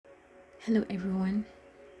Hello, everyone.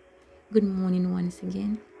 Good morning once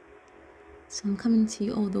again. So, I'm coming to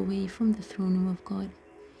you all the way from the throne room of God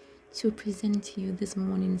to present to you this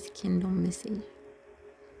morning's kingdom message.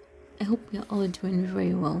 I hope we are all doing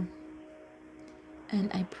very well,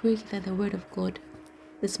 and I pray that the word of God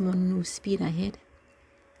this morning will speed ahead.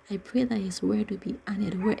 I pray that His word will be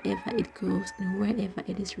honored wherever it goes and wherever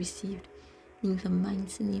it is received. In the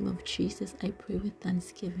mighty name of Jesus, I pray with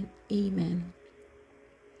thanksgiving. Amen.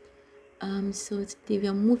 So today we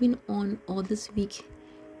are moving on, or this week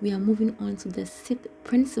we are moving on to the sixth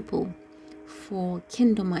principle for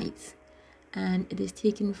kingdomites, and it is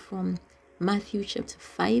taken from Matthew chapter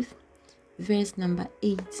 5, verse number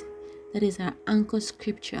 8. That is our anchor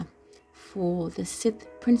scripture for the sixth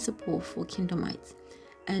principle for kingdomites,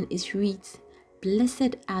 and it reads,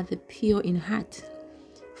 "Blessed are the pure in heart,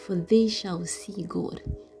 for they shall see God.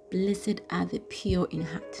 Blessed are the pure in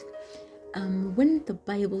heart." When the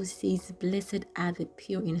Bible says, "Blessed are the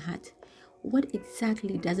pure in heart," what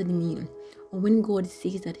exactly does it mean? Or when God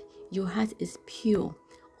says that your heart is pure,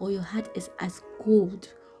 or your heart is as gold,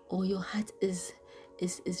 or your heart is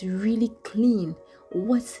really clean,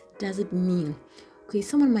 what does it mean? Okay,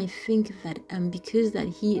 someone might think that because that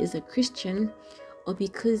he is a Christian, or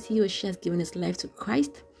because he or she has given his life to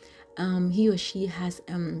Christ, he or she has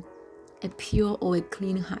a pure or a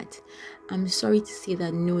clean heart. I'm sorry to say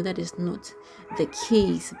that no, that is not the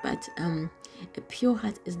case, but a pure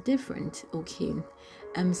heart is different. Okay,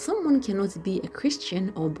 someone cannot be a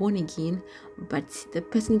Christian or born again, but the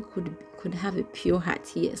person could have a pure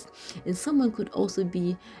heart, yes. And someone could also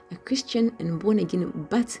be a Christian and born again,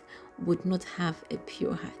 but would not have a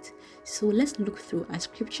pure heart. So let's look through our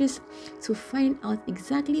scriptures to find out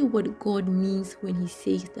exactly what God means when He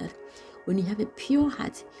says that when you have a pure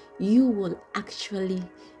heart, you will actually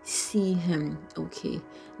see Him. Okay,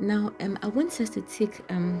 now I want us to take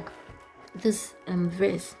this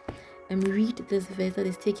verse and read this verse that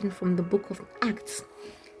is taken from the book of Acts,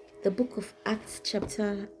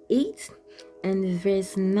 chapter 8 and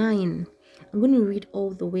verse 9. I'm going to read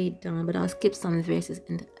all the way down, but I'll skip some verses.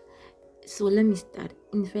 And so let me start.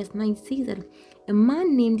 In verse 9, it says that a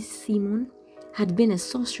man named Simon had been a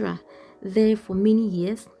sorcerer there for many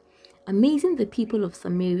years, amazing the people of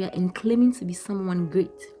Samaria and claiming to be someone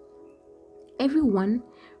great. Everyone,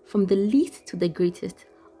 from the least to the greatest,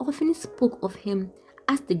 often spoke of him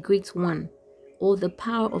as the Great One or the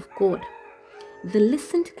power of God. They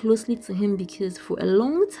listened closely to him because for a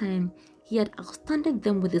long time he had astounded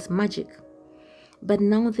them with his magic. But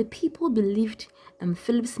now the people believed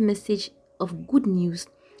Philip's message of good news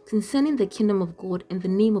concerning the kingdom of God and the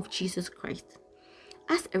name of Jesus Christ.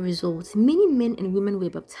 As a result, many men and women were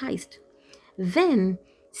baptized. Then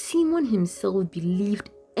Simon himself believed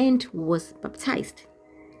and was baptized.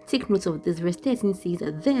 Take note of this. Verse 13 says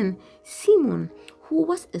that then Simon, who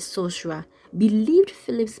was a sorcerer, believed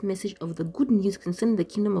Philip's message of the good news concerning the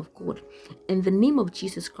kingdom of God and the name of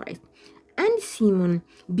Jesus Christ. And Simon,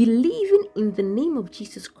 believing in the name of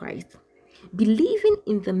Jesus Christ, believing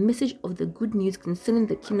in the message of the good news concerning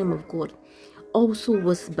the kingdom of God, also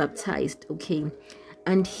was baptized. Okay,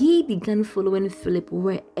 and he began following Philip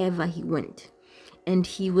wherever he went, and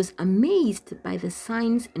he was amazed by the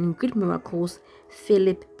signs and great miracles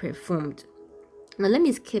Philip performed. Now let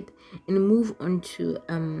me skip and move on to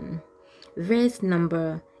verse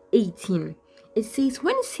number 18. It says,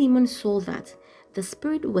 when Simon saw that the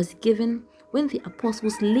Spirit was given when the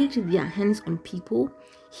apostles laid their hands on people,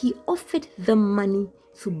 he offered them money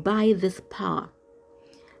to buy this power.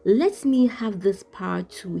 Let me have this power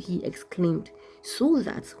too, he exclaimed, so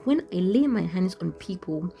that when I lay my hands on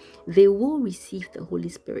people, they will receive the Holy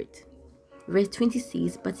Spirit. Verse 20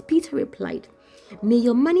 says, but Peter replied, may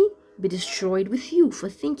your money be destroyed with you for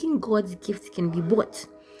thinking God's gift can be bought.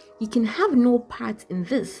 You can have no part in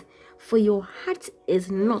this, for your heart is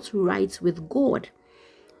not right with God.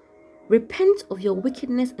 Repent of your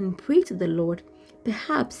wickedness and pray to the Lord.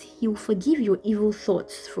 Perhaps He will forgive your evil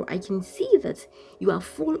thoughts, for I can see that you are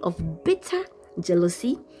full of bitter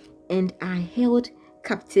jealousy and are held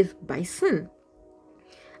captive by sin.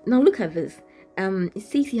 Now look at this. It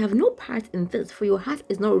says you have no part in this, for your heart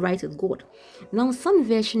is not right with God. Now some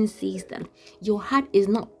version says that your heart is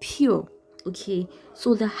not pure. Okay,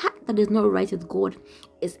 so the heart that is not right with God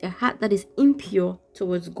is a heart that is impure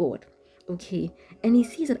towards God. Okay, and he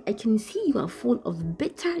says that I can see you are full of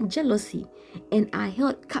bitter jealousy and are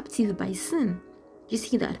held captive by sin. You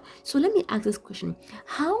see that? So let me ask this question: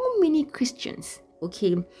 how many Christians,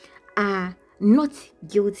 okay, are not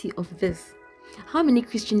guilty of this? How many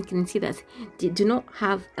Christians can say that they do not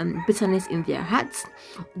have bitterness in their hearts,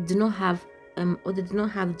 do not have or they do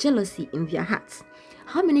not have jealousy in their hearts?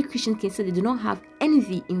 How many Christians can say they do not have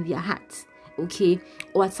envy in their hearts? Okay,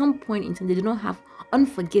 or at some point in time they do not have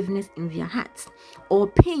unforgiveness in their hearts, or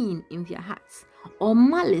pain in their hearts, or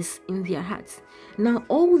malice in their hearts. Now,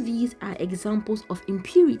 all these are examples of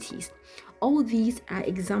impurities. All these are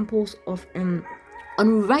examples of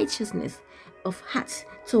unrighteousness of heart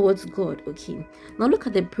towards God. Okay, now look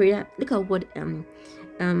at the prayer. Look at what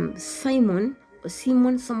Simon,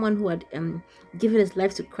 someone who had given his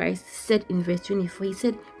life to Christ, said in verse 24. He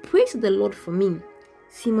said, "Pray to the Lord for me."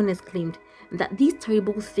 Simon exclaimed, "that these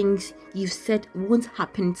terrible things you've said won't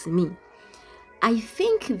happen to me." I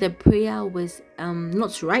think the prayer was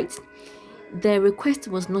not right. The request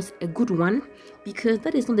was not a good one, because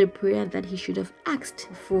that is not the prayer that he should have asked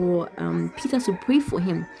for Peter to pray for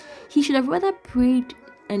him. He should have rather prayed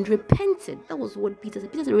and repented. That was what Peter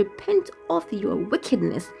said. Peter said, "Repent of your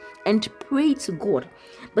wickedness and pray to God."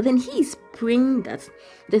 But then he is praying that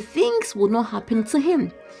the things will not happen to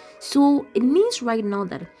him. So it means right now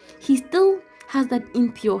that he still has that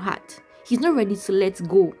impure heart. He's not ready to let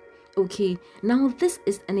go. Okay, now this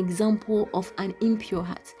is an example of an impure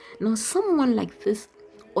heart. Now, someone like this,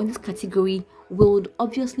 on this category, will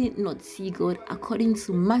obviously not see God, according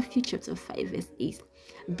to Matthew chapter 5 verse 8.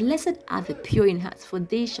 "Blessed are the pure in heart, for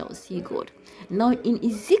they shall see God." Now, in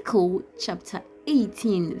Ezekiel chapter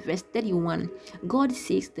 18 verse 31, God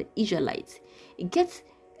says to the Israelites, "Get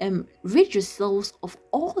rid yourselves of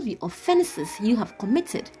all the offenses you have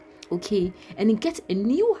committed." Okay, and get a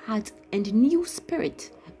new heart and new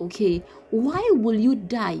spirit. Okay, "Why will you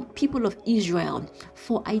die, people of Israel?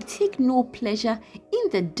 For I take no pleasure in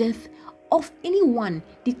the death of anyone,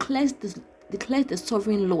 declares the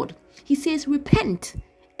sovereign Lord." He says, repent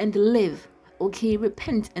and live. Okay,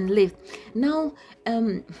 repent and live. Now,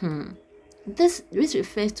 this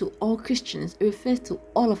refers to all Christians. It refers to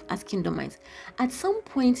all of us Kingdomites. At some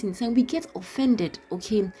point in time, we get offended.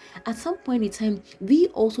 Okay, at some point in time, we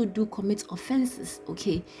also do commit offenses.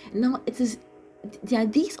 Okay, now there are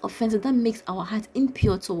these offenses that makes our heart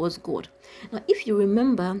impure towards God. Now, if you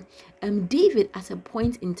remember, David at a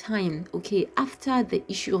point in time, okay, after the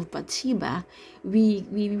issue of Bathsheba, we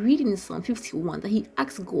read in Psalm 51 that he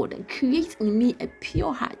asked God, "Create in me a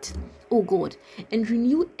pure heart, O God, and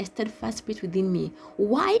renew a steadfast spirit within me."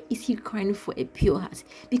 Why is he crying for a pure heart?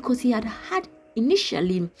 Because he had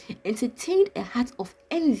initially entertained a heart of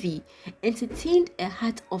envy, entertained a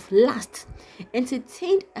heart of lust,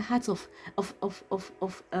 entertained a heart of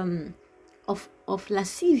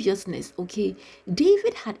lasciviousness. Okay,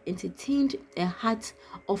 David had entertained a heart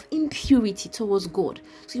of impurity towards God.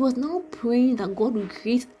 So he was now praying that God will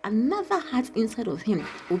create another heart inside of him.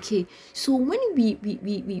 Okay, so when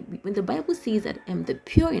when the Bible says that the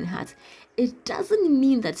pure in heart, it doesn't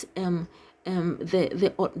mean that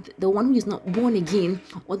the one who is not born again,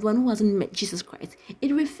 or the one who hasn't met Jesus Christ.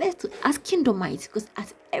 It refers to us Kingdomites, because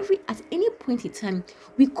at any point in time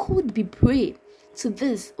we could be praying to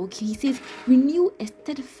this. Okay, he says, "Renew a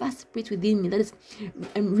steadfast spirit within me." That is,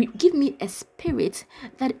 give me a spirit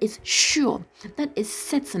that is sure, that is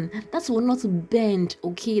certain, that will not bend.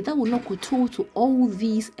 Okay, that will not go to all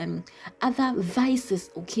these other vices.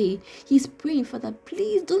 Okay, he's praying, "Father,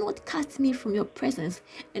 please do not cast me from your presence,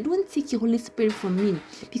 and don't take your Holy Spirit from me,"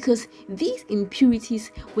 because these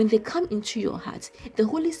impurities, when they come into your heart, the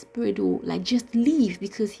Holy Spirit will just leave,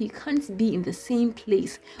 because he can't be in the same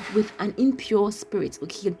place with an impure spirit.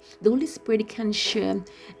 Okay, the Holy Spirit can share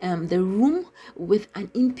the room with an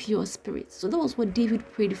impure spirit. So that was what David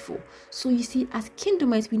prayed for. So you see, as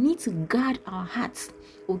Kingdomites, we need to guard our hearts.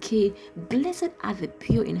 Okay, blessed are the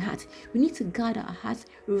pure in heart. We need to guard our hearts,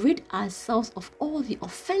 rid ourselves of all the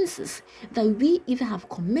offenses that we either have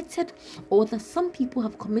committed or that some people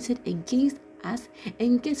have committed against us,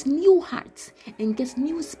 and get new hearts and get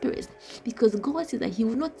new spirits, because God says that he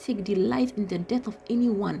will not take delight in the death of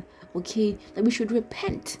anyone. Okay, that we should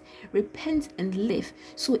repent and live.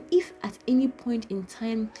 So if at any point in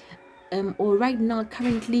time or right now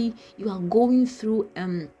currently you are going through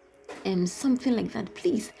something like that,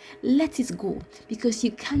 please let it go, because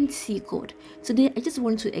you can't see God. Today I just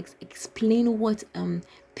want to explain what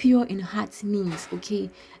pure in heart means. Okay,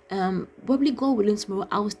 probably God willing tomorrow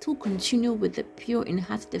I will still continue with the pure in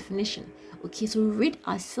heart definition. Okay, so rid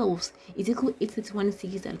ourselves. Ezekiel 8:31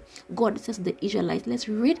 says that God says to the Israelites, let's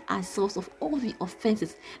rid ourselves of all the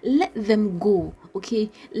offenses. Let them go. Okay,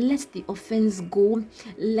 let the offense go.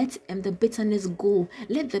 Let the bitterness go.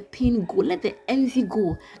 Let the pain go. Let the envy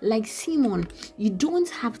go. Like Simon, you don't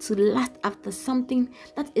have to last after something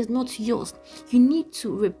that is not yours. You need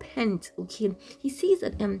to repent. Okay, he says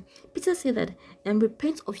that Peter said that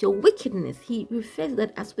repent of your wickedness. He refers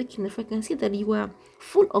that as wickedness. I can see that you are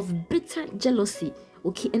full of bitter jealousy.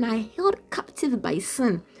 Okay, and I held captive by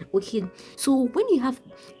sin. Okay, so when you have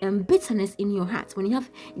bitterness in your heart, when you have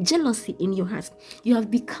jealousy in your heart, you have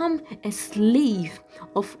become a slave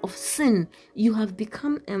of sin. You have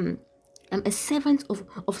become a servant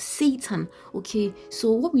of Satan. Okay,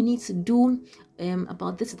 so what we need to do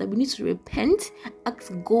about this is that we need to repent,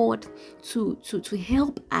 ask God to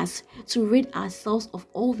help us to rid ourselves of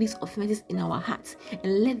all these offenses in our hearts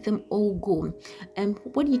and let them all go. And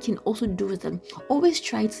what you can also do is that always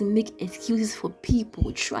try to make excuses for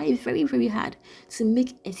people. Try very, very hard to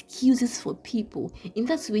make excuses for people. In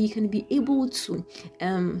that way, you can be able to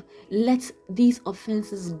let these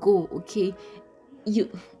offenses go. Okay,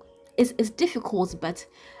 it's difficult, but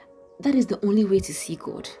that is the only way to see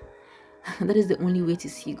God. That is the only way to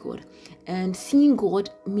see God. And seeing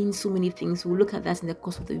God means so many things. We'll look at that in the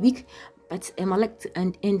course of the week. But I'd like to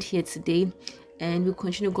end here today, and we'll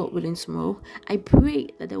continue, God willing, tomorrow. I pray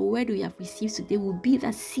that the word we have received today will be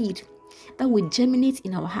that seed that will germinate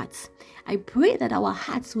in our hearts. I pray that our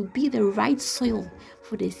hearts will be the right soil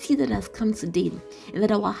for the seed that has come today, and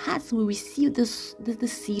that our hearts will receive this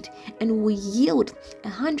seed and will yield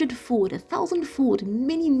 100-fold, 1,000-fold,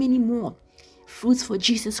 many, many more fruits for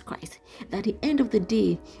Jesus Christ. That at the end of the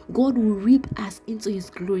day, God will reap us into his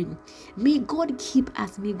glory. May God keep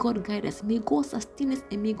us, may God guide us, may God sustain us,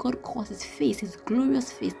 and may God cause his face, his glorious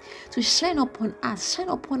face, to shine upon us, shine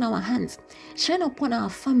upon our hands, shine upon our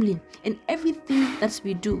family, and everything that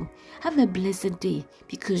we do. Have a blessed day,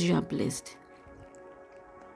 because you are blessed.